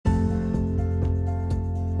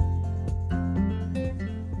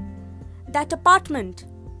That apartment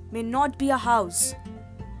may not be a house,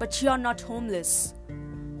 but you're not homeless.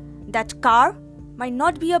 That car might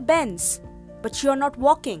not be a Benz, but you're not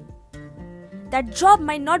walking. That job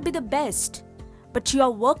might not be the best, but you are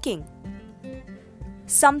working.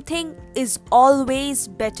 Something is always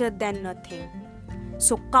better than nothing.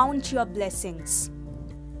 So count your blessings.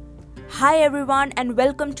 Hi everyone and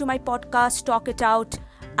welcome to my podcast Talk It Out.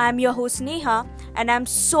 I'm your host Neha and I'm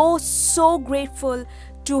so grateful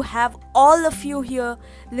to have all of you here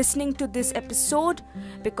listening to this episode,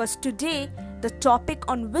 because today the topic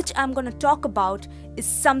on which I'm going to talk about is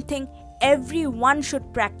something everyone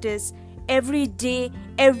should practice every day,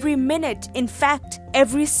 every minute, in fact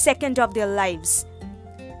every second of their lives.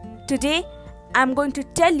 Today I'm going to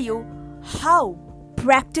tell you how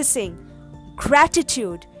practicing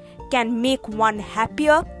gratitude can make one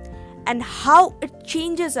happier and how it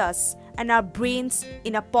changes us and our brains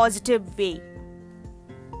in a positive way.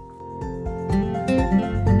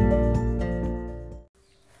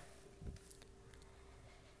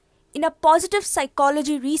 In a positive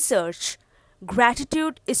psychology research,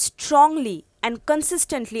 gratitude is strongly and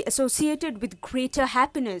consistently associated with greater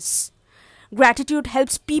happiness. Gratitude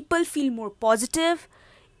helps people feel more positive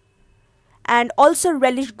and also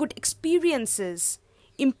relish good experiences,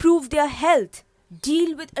 improve their health,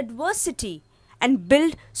 deal with adversity, and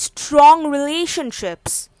build strong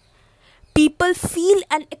relationships. People feel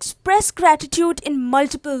and express gratitude in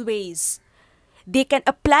multiple ways. They can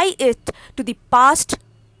apply it to the past,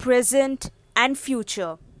 present, and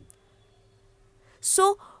future.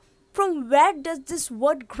 So, from where does this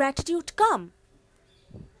word gratitude come?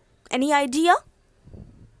 Any idea?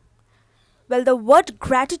 Well, the word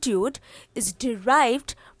gratitude is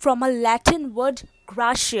derived from a Latin word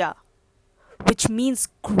gratia, which means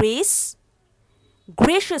grace,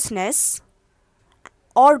 graciousness,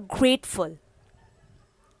 or grateful.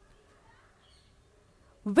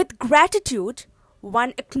 With gratitude,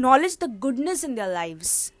 one acknowledges the goodness in their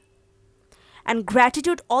lives. And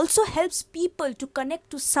gratitude also helps people to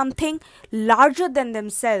connect to something larger than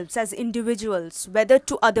themselves as individuals, whether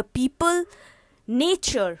to other people,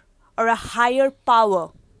 nature, or a higher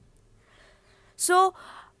power. So,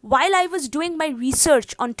 while I was doing my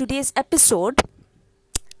research on today's episode,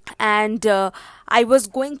 and I was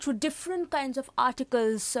going through different kinds of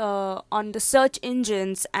articles on the search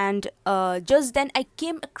engines, and just then I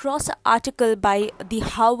came across an article by the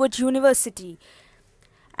Harvard University.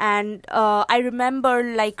 And I remember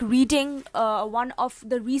reading one of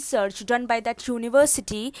the research done by that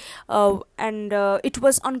university, and it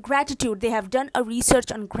was on gratitude. They have done a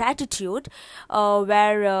research on gratitude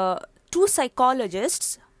where two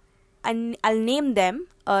psychologists, and I'll name them.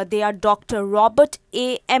 They are Dr. Robert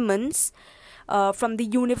A. Emmons from the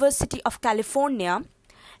University of California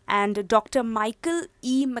and Dr. Michael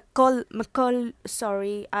E.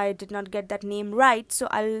 Sorry, I did not get that name right, so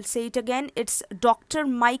I'll say it again. It's Dr.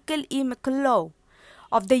 Michael E. McCullough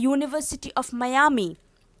of the University of Miami.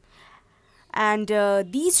 And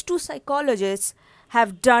these two psychologists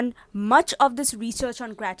have done much of this research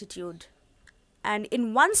on gratitude. And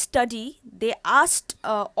in one study, they asked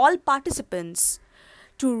all participants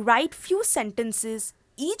to write few sentences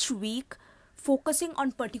each week focusing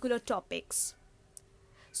on particular topics.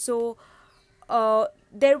 So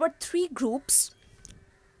there were three groups.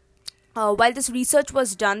 While this research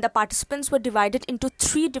was done, the participants were divided into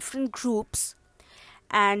three different groups,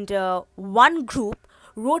 and one group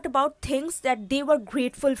wrote about things that they were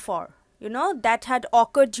grateful for, that had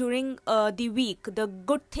occurred during the week, the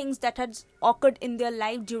good things that had occurred in their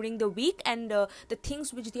life during the week, and the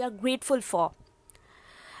things which they are grateful for.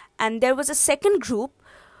 And there was a second group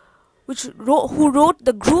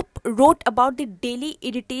the group wrote about the daily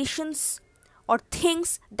irritations or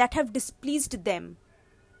things that have displeased them.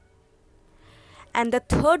 And the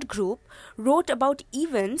third group wrote about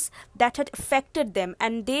events that had affected them,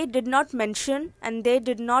 and they did not mention and they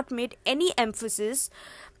did not make any emphasis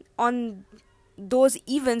on those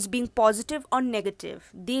events being positive or negative.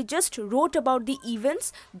 They just wrote about the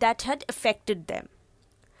events that had affected them.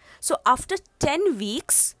 So after 10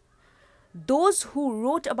 weeks, those who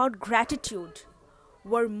wrote about gratitude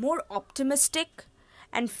were more optimistic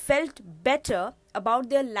and felt better about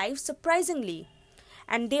their lives surprisingly.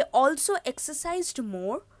 And they also exercised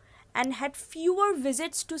more and had fewer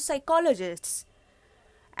visits to psychologists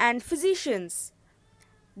and physicians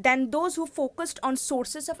than those who focused on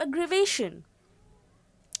sources of aggravation.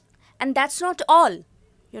 And that's not all.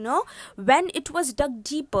 When it was dug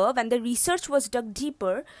deeper, when the research was dug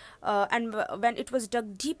deeper, and when it was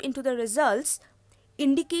dug deep into the results,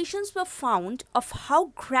 indications were found of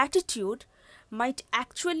how gratitude might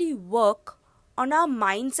actually work on our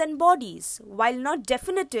minds and bodies. While not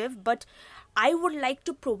definitive, but I would like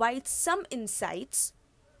to provide some insights,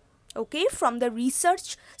 okay, from the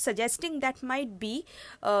research suggesting that might be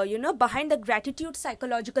behind the gratitude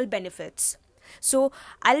psychological benefits. So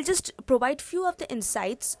I'll just provide few of the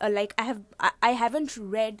insights. I haven't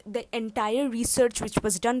read the entire research which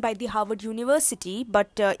was done by the Harvard University,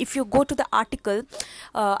 but if you go to the article,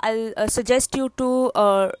 I'll suggest you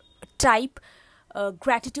to type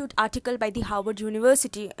gratitude article by the Harvard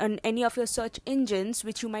University on any of your search engines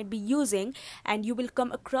which you might be using, and you will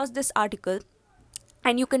come across this article,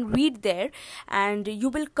 and you can read there, and you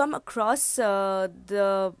will come across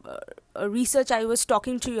the research I was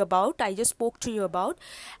talking to you about, I just spoke to you about.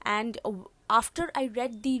 And after I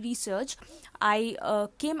read the research, I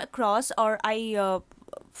came across, or I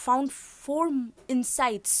found 4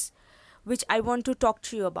 insights which I want to talk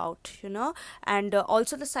to you about, and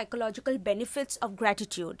also the psychological benefits of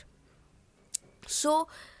gratitude. So,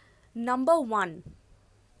 number 1,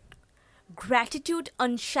 gratitude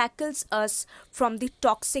unshackles us from the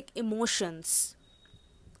toxic emotions.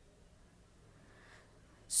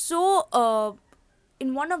 So,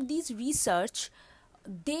 in one of these research,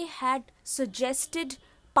 they had suggested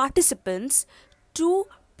participants to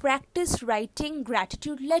practice writing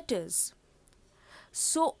gratitude letters.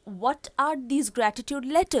 So, what are these gratitude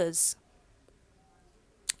letters?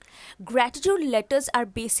 Gratitude letters are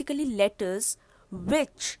basically letters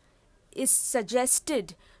which is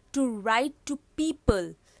suggested to write to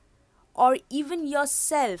people or even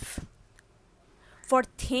yourself for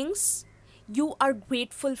things you are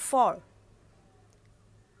grateful for.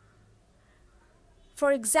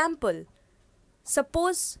 For example,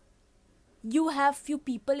 suppose you have few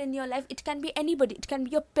people in your life, it can be anybody, it can be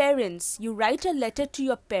your parents. You write a letter to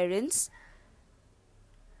your parents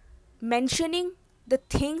mentioning the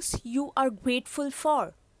things you are grateful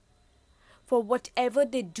for whatever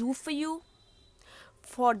they do for you,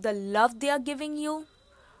 for the love they are giving you,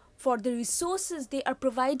 for the resources they are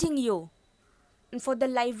providing you, and for the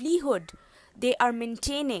livelihood they are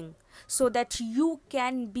maintaining, so that you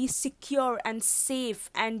can be secure and safe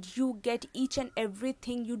and you get each and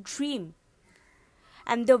everything you dream.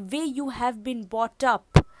 And the way you have been brought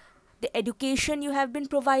up, the education you have been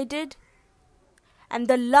provided, and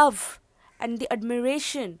the love and the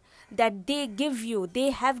admiration that they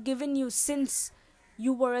have given you since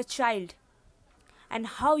you were a child, and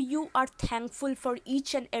how you are thankful for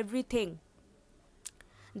each and everything.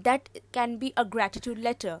 That can be a gratitude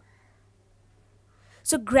letter.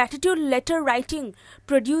 So gratitude letter writing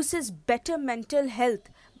produces better mental health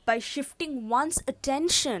by shifting one's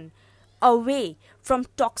attention away from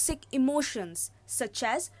toxic emotions such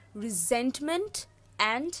as resentment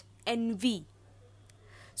and envy.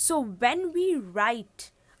 So when we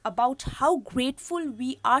write about how grateful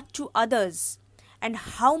we are to others and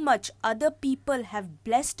how much other people have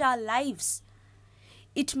blessed our lives,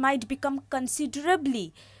 it might become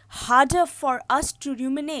considerably harder for us to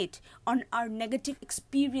ruminate on our negative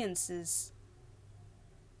experiences.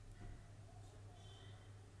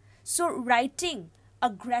 So writing a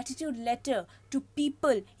gratitude letter to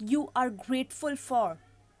people you are grateful for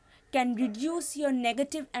can reduce your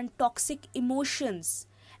negative and toxic emotions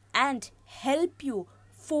and help you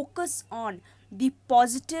focus on the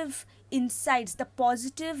positive insights, the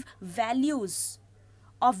positive values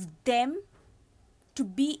of them to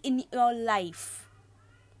be in your life,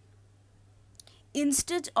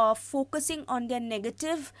 instead of focusing on their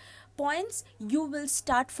negative points. You will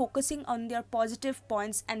start focusing on their positive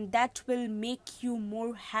points, and that will make you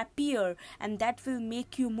more happier, and that will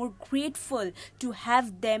make you more grateful to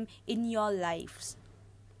have them in your lives.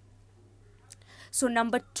 So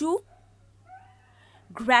number 2,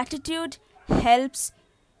 gratitude helps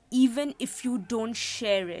even if you don't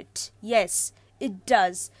share it. Yes, it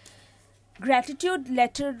does. Gratitude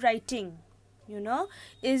letter writing,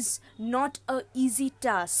 is not an easy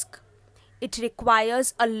task. It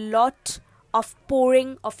requires a lot of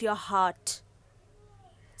pouring of your heart.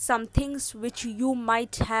 Some things which you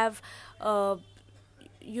might have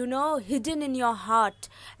hidden in your heart,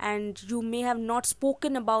 and you may have not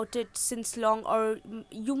spoken about it since long, or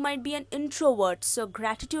you might be an introvert. So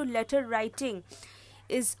gratitude letter writing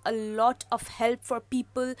is a lot of help for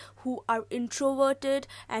people who are introverted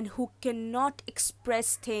and who cannot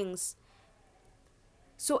express things.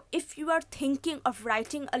 So if you are thinking of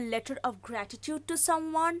writing a letter of gratitude to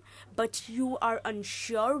someone, but you are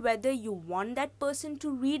unsure whether you want that person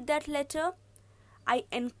to read that letter, I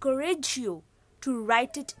encourage you to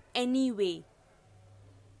write it anyway.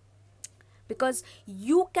 Because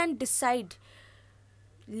you can decide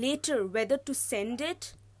later whether to send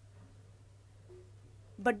it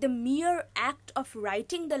But the mere act of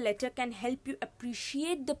writing the letter can help you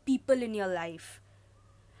appreciate the people in your life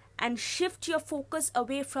and shift your focus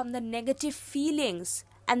away from the negative feelings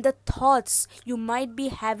and the thoughts you might be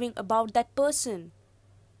having about that person.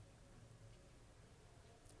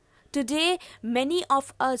 Today, many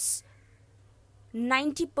of us,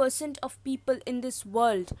 90% of people in this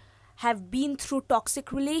world, have been through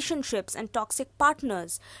toxic relationships and toxic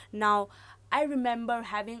partners. Now, I remember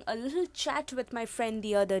having a little chat with my friend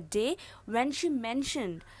the other day when she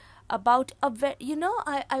mentioned about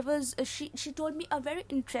she told me a very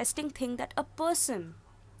interesting thing, that a person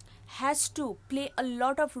has to play a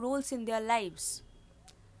lot of roles in their lives.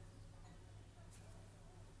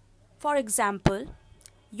 For example,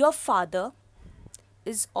 your father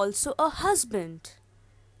is also a husband,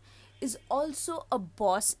 is also a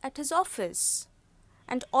boss at his office,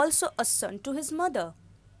 and also a son to his mother.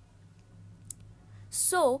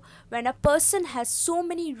 So, when a person has so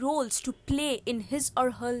many roles to play in his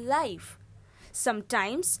or her life,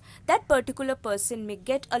 sometimes that particular person may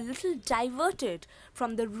get a little diverted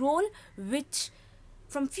from from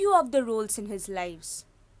few of the roles in his lives.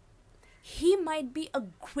 He might be a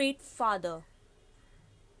great father,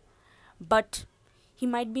 but he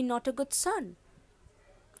might be not a good son.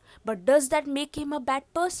 But does that make him a bad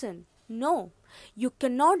person? No. You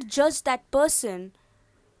cannot judge that person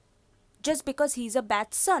just because he's a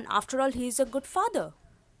bad son. After all, he is a good father.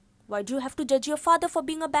 Why do you have to judge your father for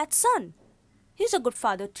being a bad son? He's a good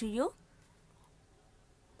father to you.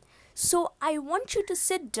 So I want you to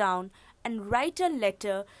sit down and write a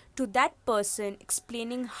letter to that person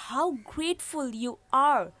explaining how grateful you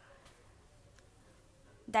are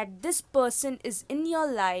that this person is in your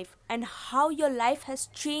life and how your life has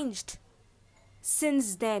changed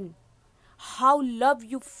since then. How loved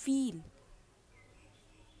you feel.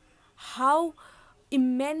 How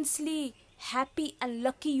immensely happy and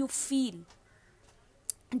lucky you feel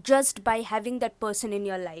just by having that person in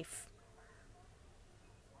your life.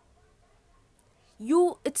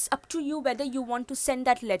 It's up to you whether you want to send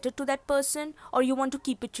that letter to that person or you want to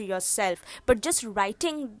keep it to yourself. But just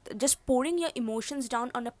pouring your emotions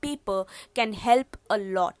down on a paper can help a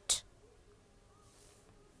lot.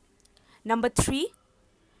 Number 3,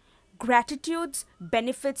 gratitude's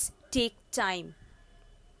benefits take time.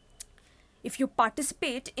 If you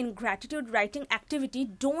participate in gratitude writing activity,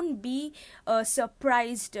 don't be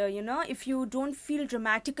surprised, if you don't feel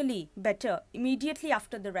dramatically better immediately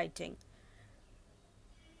after the writing.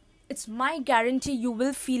 It's my guarantee you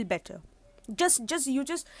will feel better.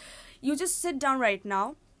 You just sit down right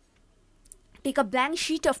now, take a blank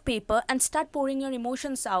sheet of paper and start pouring your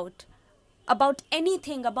emotions out about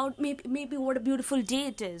anything, about maybe what a beautiful day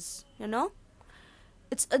it is,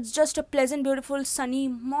 It's just a pleasant, beautiful, sunny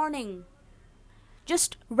morning.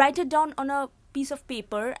 Just write it down on a piece of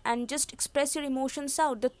paper and just express your emotions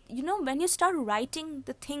out. When you start writing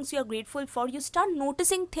the things you're grateful for, you start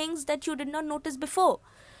noticing things that you did not notice before.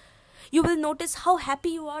 You will notice how happy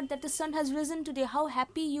you are that the sun has risen today, how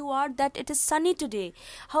happy you are that it is sunny today,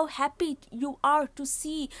 how happy you are to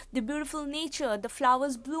see the beautiful nature, the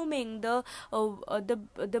flowers blooming, the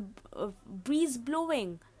breeze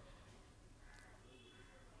blowing.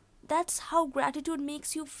 That's how gratitude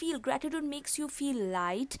makes you feel. Gratitude makes you feel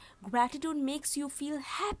light. Gratitude makes you feel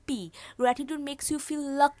happy. Gratitude makes you feel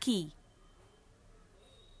lucky.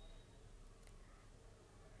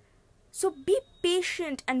 So be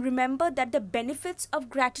patient and remember that the benefits of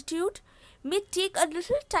gratitude may take a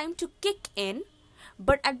little time to kick in,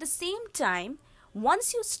 but at the same time,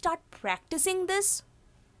 once you start practicing this,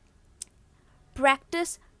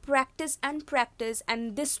 practice,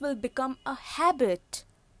 and this will become a habit.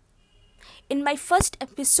 In my first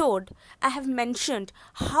episode, I have mentioned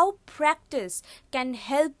how practice can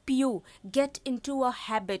help you get into a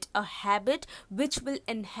habit which will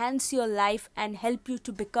enhance your life and help you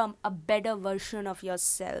to become a better version of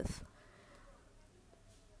yourself.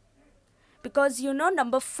 Because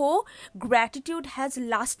number 4, gratitude has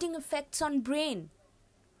lasting effects on brain.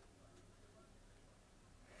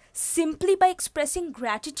 Simply by expressing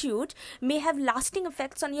gratitude may have lasting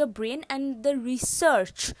effects on your brain, and the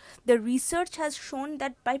research has shown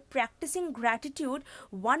that by practicing gratitude,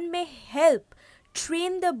 one may help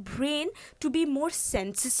train the brain to be more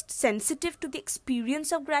sensitive to the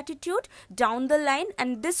experience of gratitude down the line,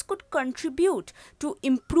 and this could contribute to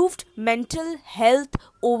improved mental health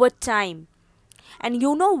over time. And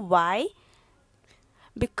you know why?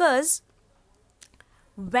 Because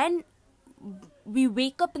when we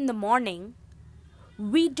wake up in the morning,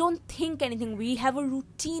 we don't think anything. We have a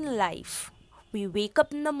routine life. We wake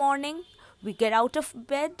up in the morning, we get out of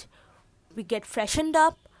bed, we get freshened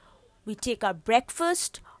up, We take our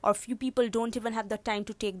breakfast, or few people don't even have the time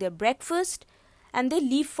to take their breakfast, and they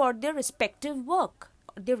leave for their respective work,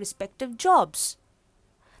 their respective jobs.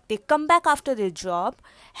 They come back after their job,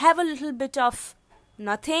 have a little bit of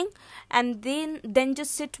nothing, and then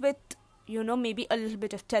just sit with, maybe a little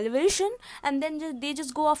bit of television, and then they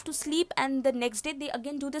just go off to sleep, and the next day they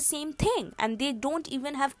again do the same thing, and they don't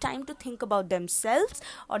even have time to think about themselves,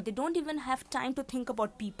 or they don't even have time to think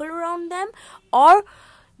about people around them, or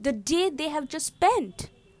the day they have just spent.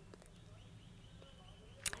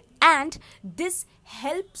 And this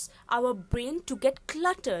helps our brain to get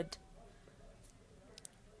cluttered.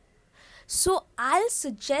 So I'll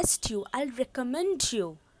recommend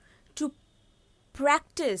you to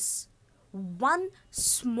practice one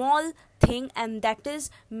small thing, and that is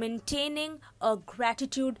maintaining a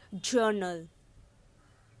gratitude journal.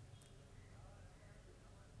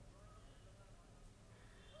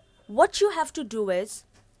 What you have to do is,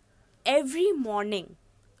 every morning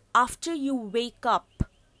after you wake up,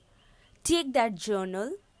 take that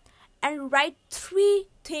journal and write 3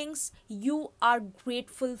 things you are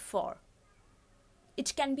grateful for.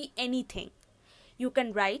 It can be anything. You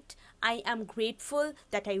can write, I am grateful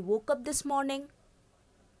that I woke up this morning.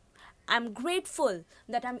 I'm grateful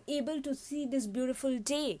that I'm able to see this beautiful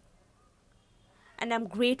day. And I'm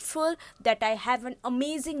grateful that I have an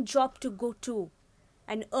amazing job to go to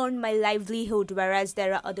and earn my livelihood, whereas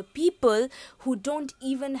there are other people who don't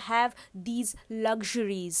even have these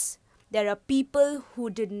luxuries. There are people who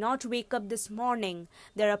did not wake up this morning.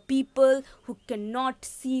 There are people who cannot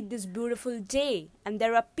see this beautiful day. And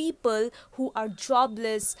there are people who are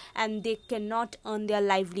jobless and they cannot earn their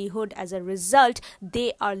livelihood. As a result,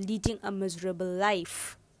 they are leading a miserable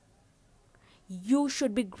life. You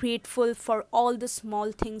should be grateful for all the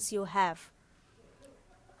small things you have.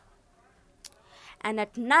 And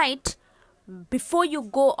at night, before you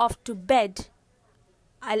go off to bed,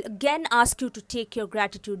 I'll again ask you to take your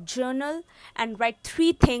gratitude journal and write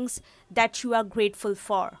 3 things that you are grateful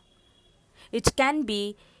for. It can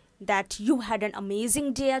be that you had an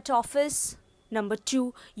amazing day at office. Number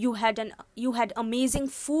 2, you had amazing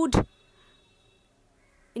food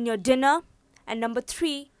in your dinner. And number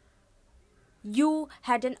 3, you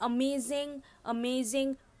had an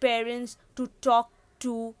amazing parents to talk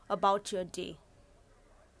to about your day.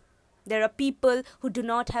 There are people who do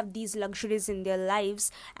not have these luxuries in their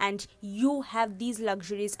lives, and you have these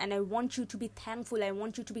luxuries, and I want you to be thankful. I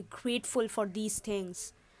want you to be grateful for these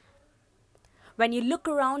things. When you look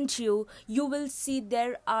around you, you will see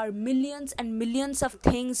there are millions and millions of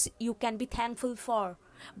things you can be thankful for.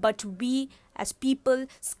 But we as people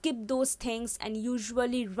skip those things and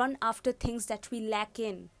usually run after things that we lack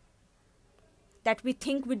in, that we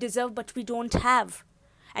think we deserve but we don't have.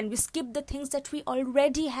 And we skip the things that we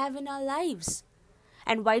already have in our lives.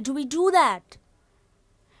 And why do we do that?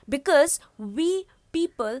 Because we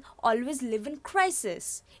people always live in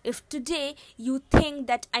crisis. If today you think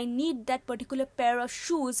that I need that particular pair of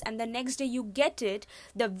shoes, and the next day you get it,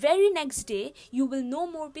 the very next day you will no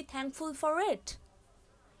more be thankful for it.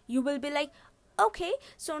 You will be like, okay,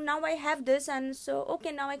 so now I have this, and so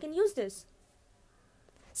okay, now I can use this.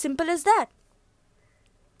 Simple as that.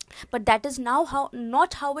 But that is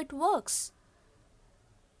not how it works.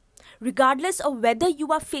 Regardless of whether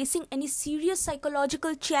you are facing any serious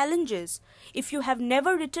psychological challenges, if you have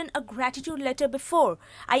never written a gratitude letter before,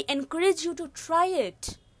 I encourage you to try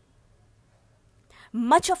it.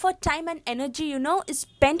 Much of our time and energy, is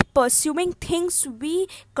spent pursuing things we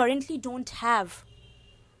currently don't have.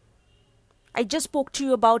 I just spoke to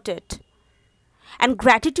you about it. And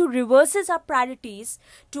gratitude reverses our priorities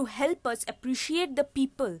to help us appreciate the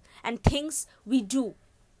people and things we do.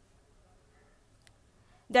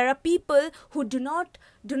 There are people who do not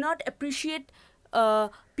appreciate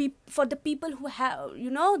for the people who have,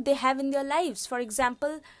 they have in their lives. For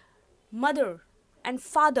example, mother and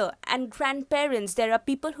father and grandparents. There are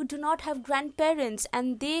people who do not have grandparents,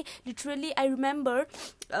 and they literally, I remember,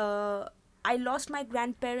 I lost my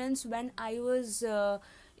grandparents when I was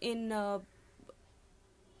in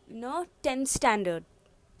 10th standard,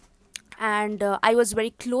 and I was very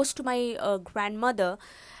close to my grandmother,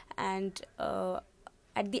 and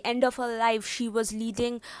at the end of her life she was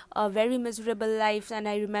leading a very miserable life. And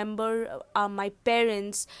I remember my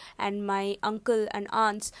parents and my uncle and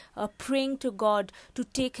aunts praying to God to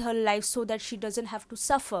take her life so that she doesn't have to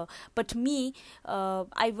suffer. But me,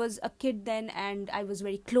 I was a kid then, and I was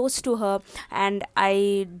very close to her, and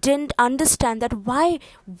I didn't understand that why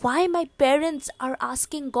my parents are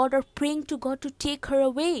asking God or praying to God to take her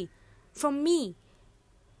away from me.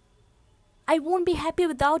 I won't be happy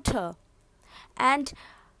without her. And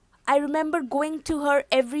I remember going to her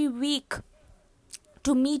every week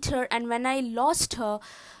to meet her, and when I lost her,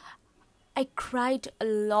 I cried a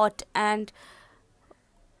lot. And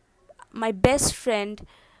my best friend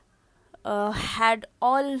had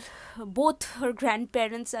all both her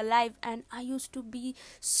grandparents alive, and I used to be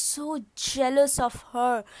so jealous of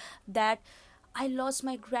her that I lost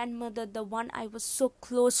my grandmother, the one I was so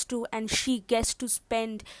close to, and she gets to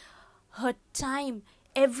spend her time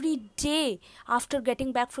every day after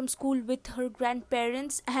getting back from school with her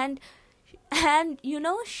grandparents. And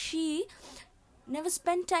she never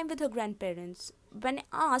spent time with her grandparents. When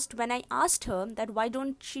I asked her that why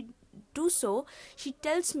don't she do so, she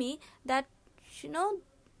tells me that, you know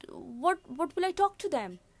what will I talk to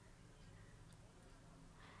them?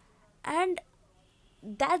 And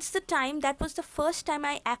that was the first time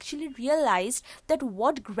I actually realized that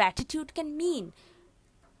what gratitude can mean.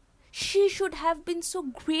 She should have been so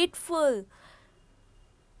grateful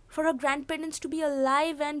for her grandparents to be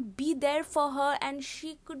alive and be there for her, and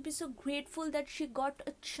she could be so grateful that she got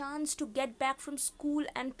a chance to get back from school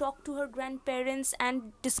and talk to her grandparents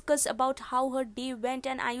and discuss about how her day went.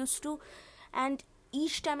 And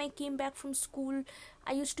each time I came back from school,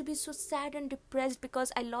 I used to be so sad and depressed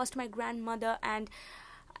because I lost my grandmother, and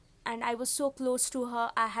I was so close to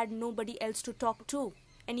her. I had nobody else to talk to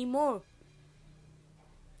anymore.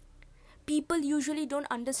 People usually don't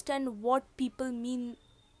understand what people mean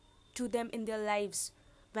to them in their lives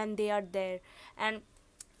when they are there. And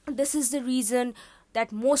this is the reason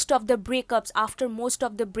that after most of the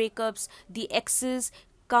breakups, the exes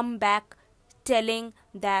come back telling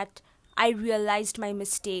that I realized my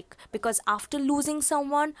mistake, because after losing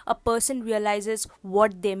someone, a person realizes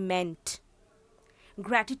what they meant.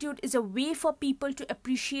 Gratitude is a way for people to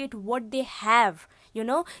appreciate what they have,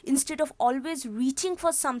 instead of always reaching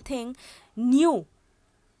for something new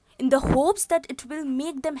in the hopes that it will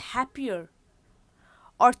make them happier,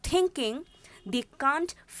 or thinking they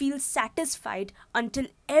can't feel satisfied until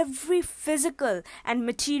every physical and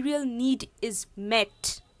material need is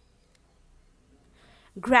met.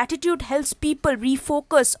 Gratitude helps people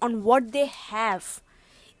refocus on what they have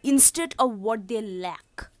instead of what they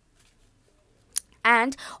lack.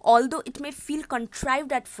 And although it may feel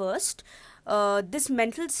contrived at first, this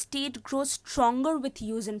mental state grows stronger with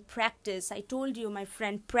use and practice. I told you, my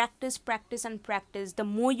friend, practice, practice, and practice. The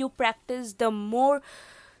more you practice, the more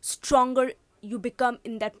stronger you become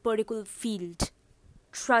in that particular field.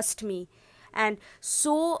 Trust me. And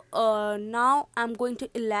so now I'm going to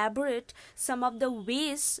elaborate some of the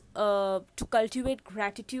ways to cultivate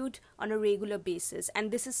gratitude on a regular basis.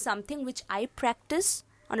 And this is something which I practice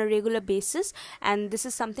on a regular basis, and this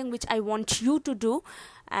is something which I want you to do.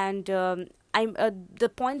 And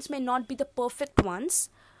the points may not be the perfect ones,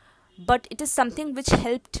 but it is something which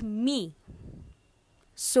helped me.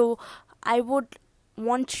 So I would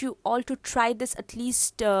want you all to try this at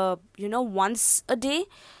least once a day.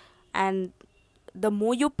 And the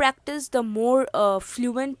more you practice, the more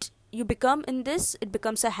fluent you become in this. It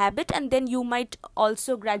becomes a habit, and then you might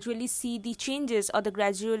also gradually see the changes, or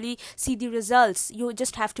gradually see the results. You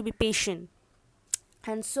just have to be patient.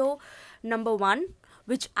 And so, number one,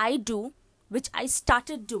 which I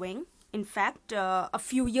started doing, in fact, a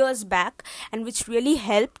few years back, and which really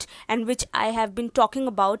helped, and which I have been talking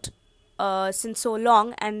about since so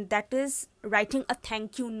long, and that is writing a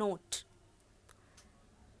thank you note.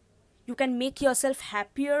 You can make yourself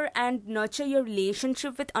happier and nurture your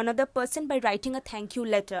relationship with another person by writing a thank you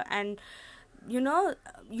letter. And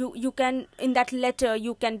you can, in that letter,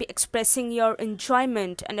 you can be expressing your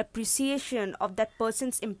enjoyment and appreciation of that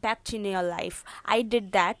person's impact in your life. I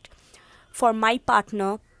did that for my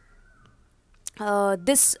partner.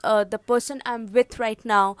 The person I'm with right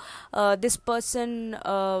now, this person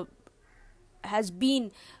has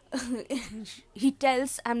been he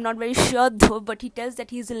tells, I'm not very sure though, but he tells that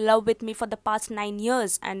he's in love with me for the past 9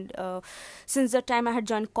 years. And since the time I had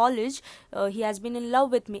joined college, he has been in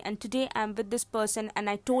love with me. And today I'm with this person, and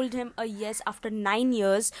I told him a yes after 9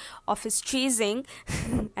 years of his chasing.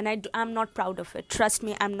 And I'm not proud of it. Trust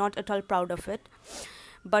me, I'm not at all proud of it.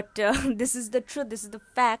 But this is the truth, this is the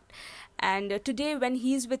fact. And today when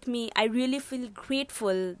he's with me, I really feel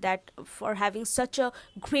grateful that for having such a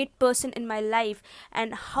great person in my life,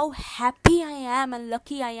 and how happy I am and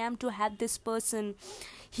lucky I am to have this person.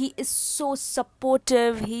 He is so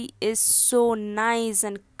supportive, he is so nice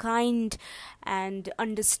and kind and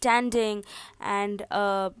understanding, and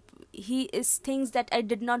he is things that I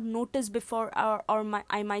did not notice before,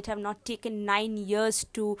 I might have not taken 9 years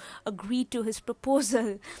to agree to his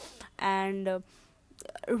proposal. And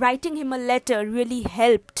writing him a letter really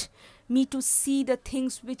helped me to see the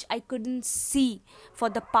things which I couldn't see for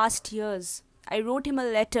the past years. I wrote him a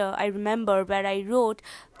letter, I remember, where I wrote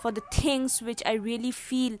for the things which I really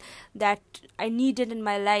feel that I needed in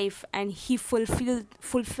my life, and he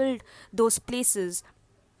fulfilled those places.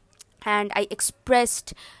 And I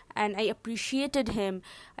expressed and I appreciated him.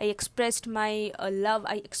 I expressed my love.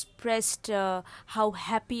 I expressed how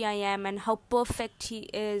happy I am, and how perfect he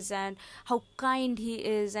is, and how kind he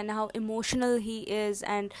is, and how emotional he is,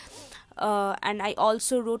 and I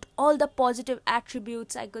also wrote all the positive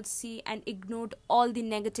attributes I could see and ignored all the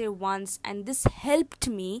negative ones. And this helped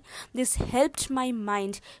my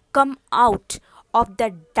mind come out of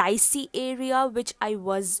that dicey area which I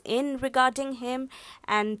was in regarding him,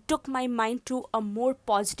 and took my mind to a more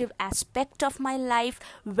positive aspect of my life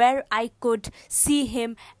where I could see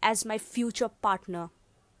him as my future partner.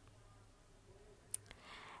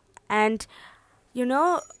 And you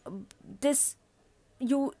know, this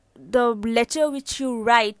you the letter which you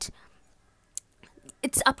write,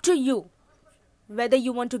 it's up to you whether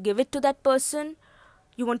you want to give it to that person,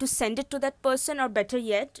 you want to send it to that person, or better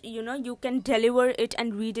yet, you can deliver it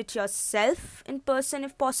and read it yourself in person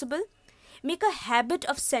if possible. Make a habit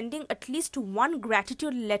of sending at least one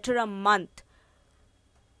gratitude letter a month,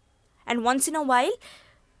 and once in a while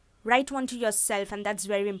write one to yourself. And that's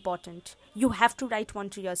very important. You have to write one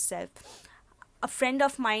to yourself. A friend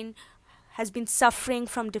of mine has been suffering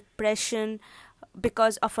from depression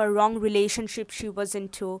because of a wrong relationship she was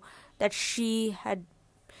into, that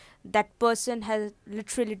person has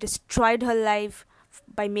literally destroyed her life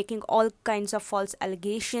by making all kinds of false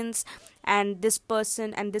allegations, and this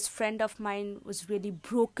person and this friend of mine was really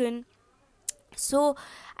broken. So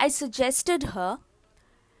I suggested her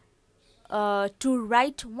to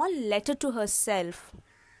write one letter to herself,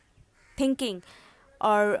 thinking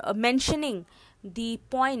or mentioning the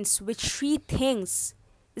points which she thinks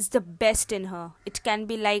is the best in her. It can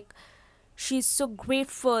be like, she's so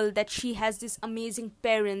grateful that she has these amazing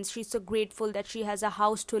parents. She's so grateful that she has a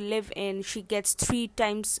house to live in. She gets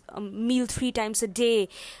meal 3 times a day.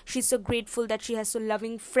 She's so grateful that she has so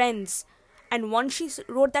loving friends. And once she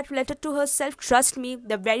wrote that letter to herself, trust me,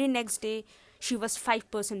 the very next day she was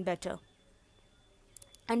 5% better.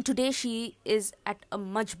 And today she is at a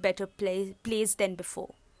much better place than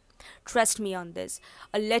before. Trust me on this.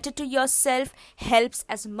 A letter to yourself helps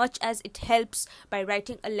as much as it helps by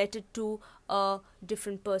writing a letter to a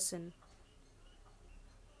different person.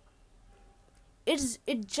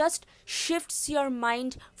 It just shifts your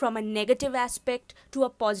mind from a negative aspect to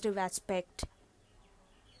a positive aspect.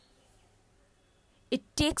 It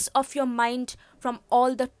takes off your mind from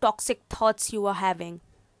all the toxic thoughts you are having.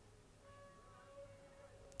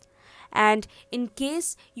 And in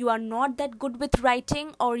case you are not that good with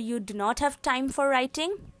writing, or you do not have time for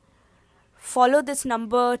writing, follow this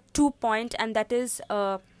number 2 point, and that is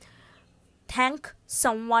thank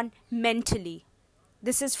someone mentally.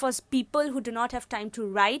 This is for people who do not have time to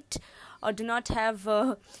write, or do not have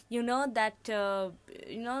they are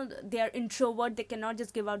introvert, they cannot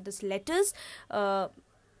just give out these letters.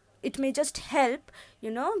 It may just help,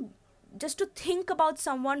 just to think about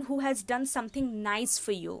someone who has done something nice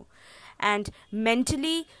for you, and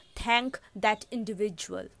mentally thank that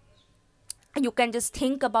individual. You can just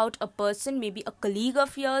think about a person, maybe a colleague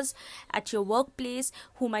of yours at your workplace,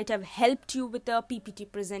 who might have helped you with a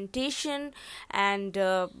PPT presentation, and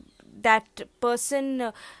that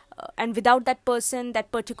person, and without that person,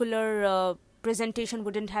 that particular presentation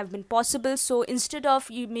wouldn't have been possible. So instead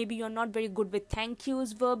of, maybe you're not very good with thank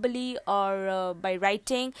yous verbally or by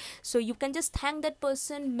writing, so you can just thank that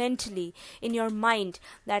person mentally in your mind,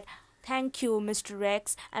 that thank you, Mr.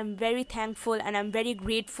 X. I'm very thankful and I'm very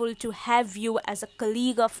grateful to have you as a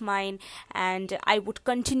colleague of mine, and I would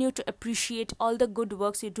continue to appreciate all the good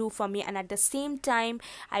works you do for me, and at the same time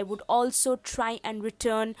I would also try and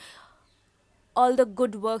return all the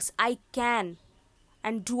good works I can,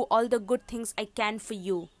 and do all the good things I can for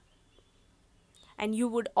you, and you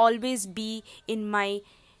would always be in my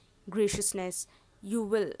graciousness.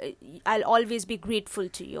 I'll always be grateful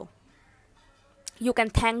to you. You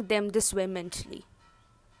can thank them this way mentally.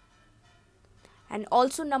 And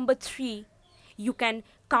also number 3, you can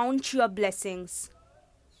count your blessings.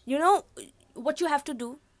 You know what you have to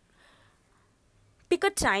do? Pick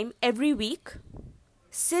a time every week,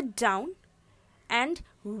 sit down and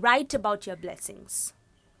write about your blessings.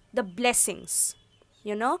 The blessings,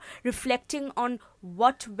 reflecting on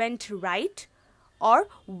what went right or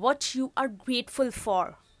what you are grateful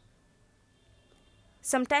for.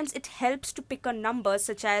 Sometimes it helps to pick a number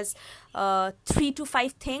such as 3 to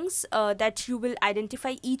 5 things that you will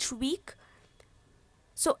identify each week.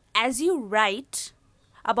 So as you write,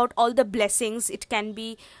 about all the blessings. It can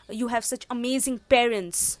be you have such amazing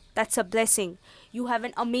parents, that's a blessing. You have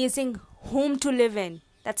an amazing home to live in,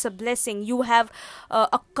 that's a blessing. You have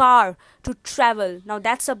a car to travel, now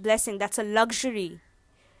that's a blessing, that's a luxury.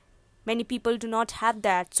 Many people do not have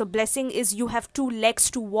that. So blessing is you have two legs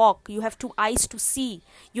to walk, you have two eyes to see,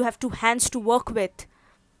 you have two hands to work with,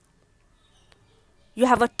 you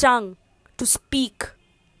have a tongue to speak,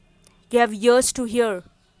 you have ears to hear,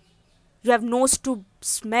 you have nose to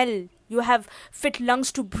smell, you have fit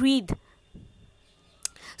lungs to breathe.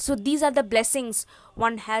 So these are the blessings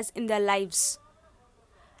one has in their lives.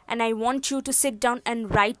 And I want you to sit down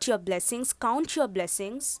and write your blessings, count your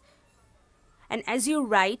blessings. And as you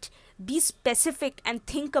write, be specific and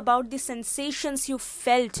think about the sensations you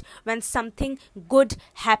felt when something good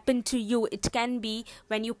happened to you. It can be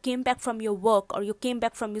when you came back from your work, or you came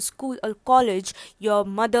back from your school or college, your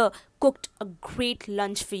mother cooked a great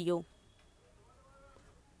lunch for you.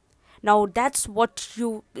 Now that's what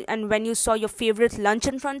you, and when you saw your favorite lunch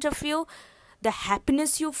in front of you, the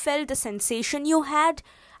happiness you felt, the sensation you had,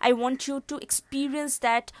 I want you to experience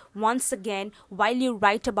that once again while you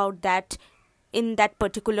write about that in that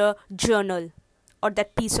particular journal or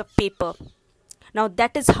that piece of paper. Now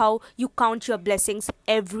that is how you count your blessings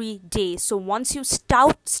every day. So once you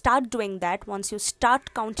start doing that, once you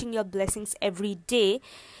start counting your blessings every day,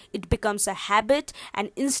 it becomes a habit.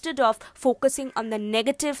 And instead of focusing on the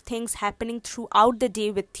negative things happening throughout the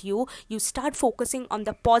day with you, you start focusing on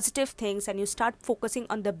the positive things, and you start focusing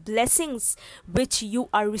on the blessings which you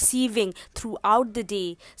are receiving throughout the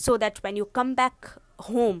day, so that when you come back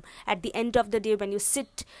home at the end of the day, when you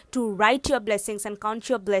sit to write your blessings and count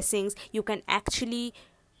your blessings, you can actually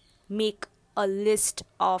make a list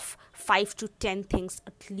of 5 to 10 things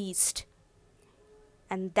at least.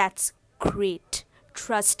 And that's great.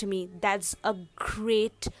 Trust me, that's a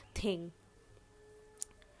great thing.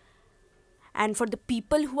 And for the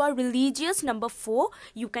people who are religious, number 4,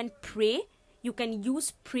 you can pray. You can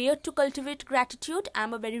use prayer to cultivate gratitude.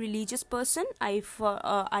 I'm a very religious person.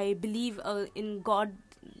 I believe in God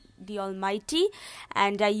the Almighty,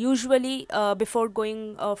 and I usually before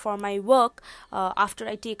going for my work, after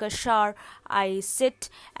I take a shower, I sit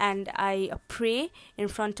and I pray in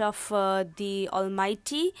front of the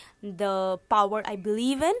Almighty, the power I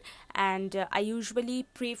believe in, and I usually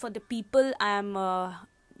pray for the people I'm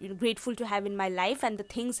grateful to have in my life, and the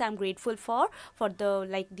things I'm grateful for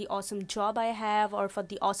the awesome job I have, or for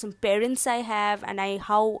the awesome parents I have, and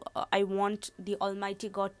how I want the Almighty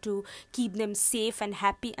God to keep them safe and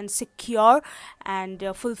happy and secure and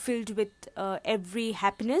fulfilled with every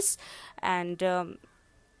happiness. And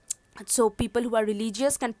so people who are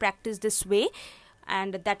religious can practice this way,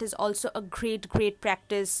 and that is also a great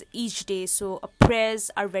practice each day. So prayers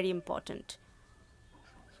are very important.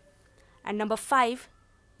 And number 5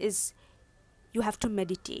 is you have to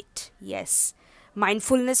meditate. Yes,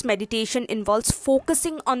 mindfulness meditation involves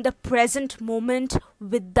focusing on the present moment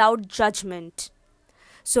without judgment.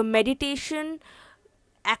 So meditation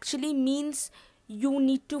actually means you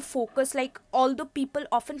need to focus, like although people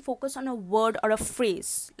often focus on a word or a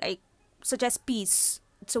phrase, like such as peace,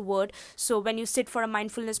 it's a word. So when you sit for a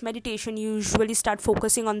mindfulness meditation, you usually start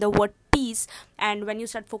focusing on the word peace, and when you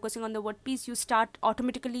start focusing on the word peace, you start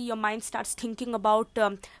automatically, your mind starts thinking about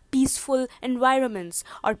peaceful environments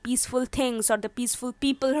or peaceful things or the peaceful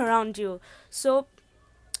people around you. So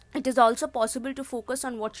it is also possible to focus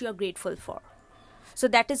on what you are grateful for. So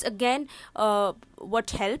that is again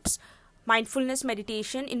what helps. Mindfulness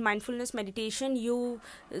meditation. In mindfulness meditation, you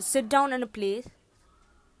sit down in a place,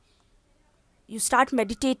 you start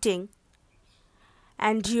meditating,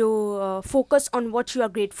 and you focus on what you are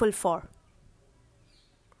grateful for.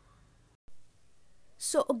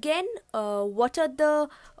 So again, what are the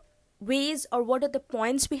ways, or what are the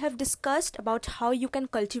points we have discussed about how you can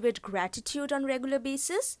cultivate gratitude on regular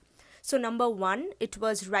basis? So number 1, it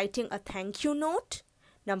was writing a thank you note.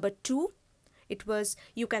 Number 2, it was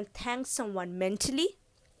you can thank someone mentally.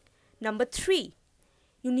 Number 3,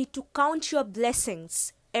 you need to count your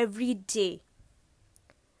blessings every day.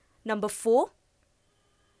 Number 4,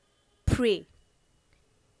 pray.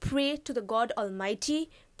 Pray to the God Almighty.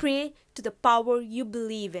 Pray to the power you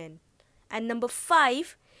believe in. And number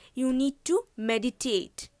 5, you need to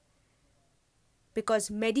meditate.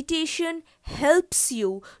 Because meditation helps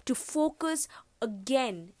you to focus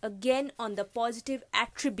again on the positive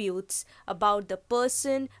attributes about the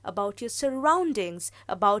person, about your surroundings,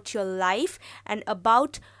 about your life, and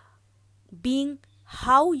about being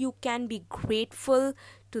how you can be grateful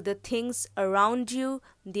to the things around you,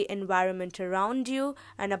 the environment around you,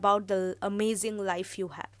 and about the amazing life you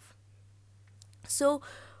have. So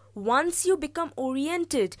Once you become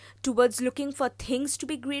oriented towards looking for things to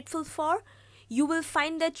be grateful for, you will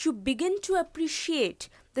find that you begin to appreciate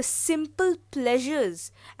the simple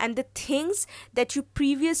pleasures and the things that you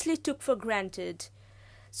previously took for granted.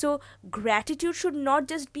 So, gratitude should not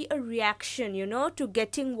just be a reaction, to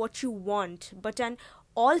getting what you want, but an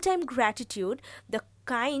all time gratitude, the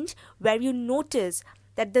kind where you notice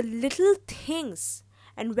that the little things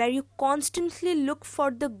and where you constantly look for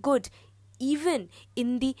the good even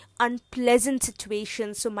in the unpleasant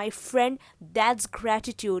situations. So my friend, that's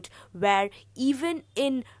gratitude, where even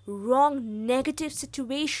in wrong negative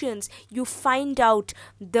situations you find out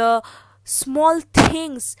the small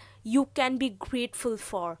things you can be grateful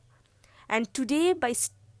for. And today, by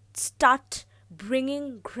start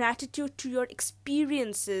bringing gratitude to your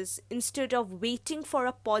experiences instead of waiting for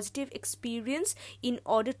a positive experience in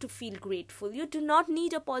order to feel grateful. You do not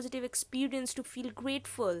need a positive experience to feel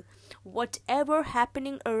grateful. Whatever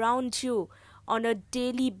happening around you on a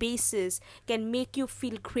daily basis can make you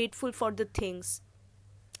feel grateful for the things.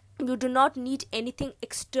 You do not need anything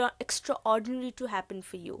extraordinary to happen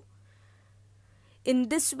for you. In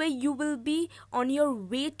this way, you will be on your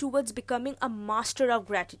way towards becoming a master of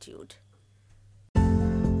gratitude.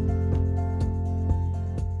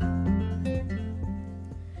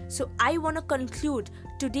 So I want to conclude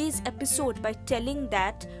today's episode by telling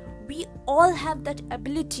that we all have that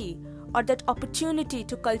ability or that opportunity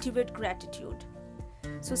to cultivate gratitude.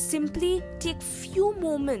 So simply take few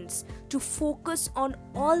moments to focus on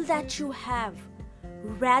all that you have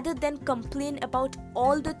rather than complain about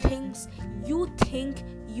all the things you think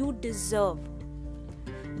you deserve.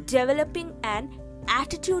 Developing an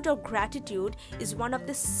attitude of gratitude is one of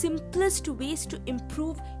the simplest ways to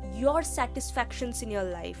improve your satisfactions in your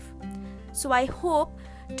life. So I hope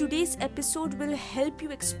today's episode will help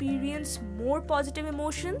you experience more positive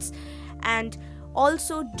emotions, and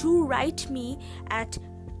also do write me at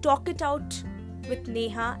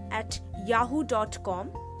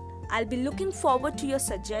talkitoutwithneha@yahoo.com. I'll be looking forward to your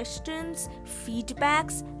suggestions,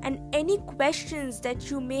 feedbacks, and any questions that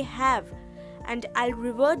you may have, and I'll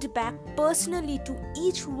revert back personally to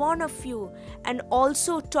each one of you and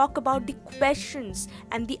also talk about the questions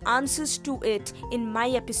and the answers to it in my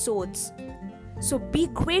episodes. So be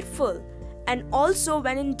grateful, and also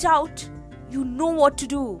when in doubt, you know what to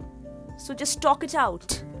do. So just talk it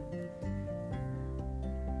out.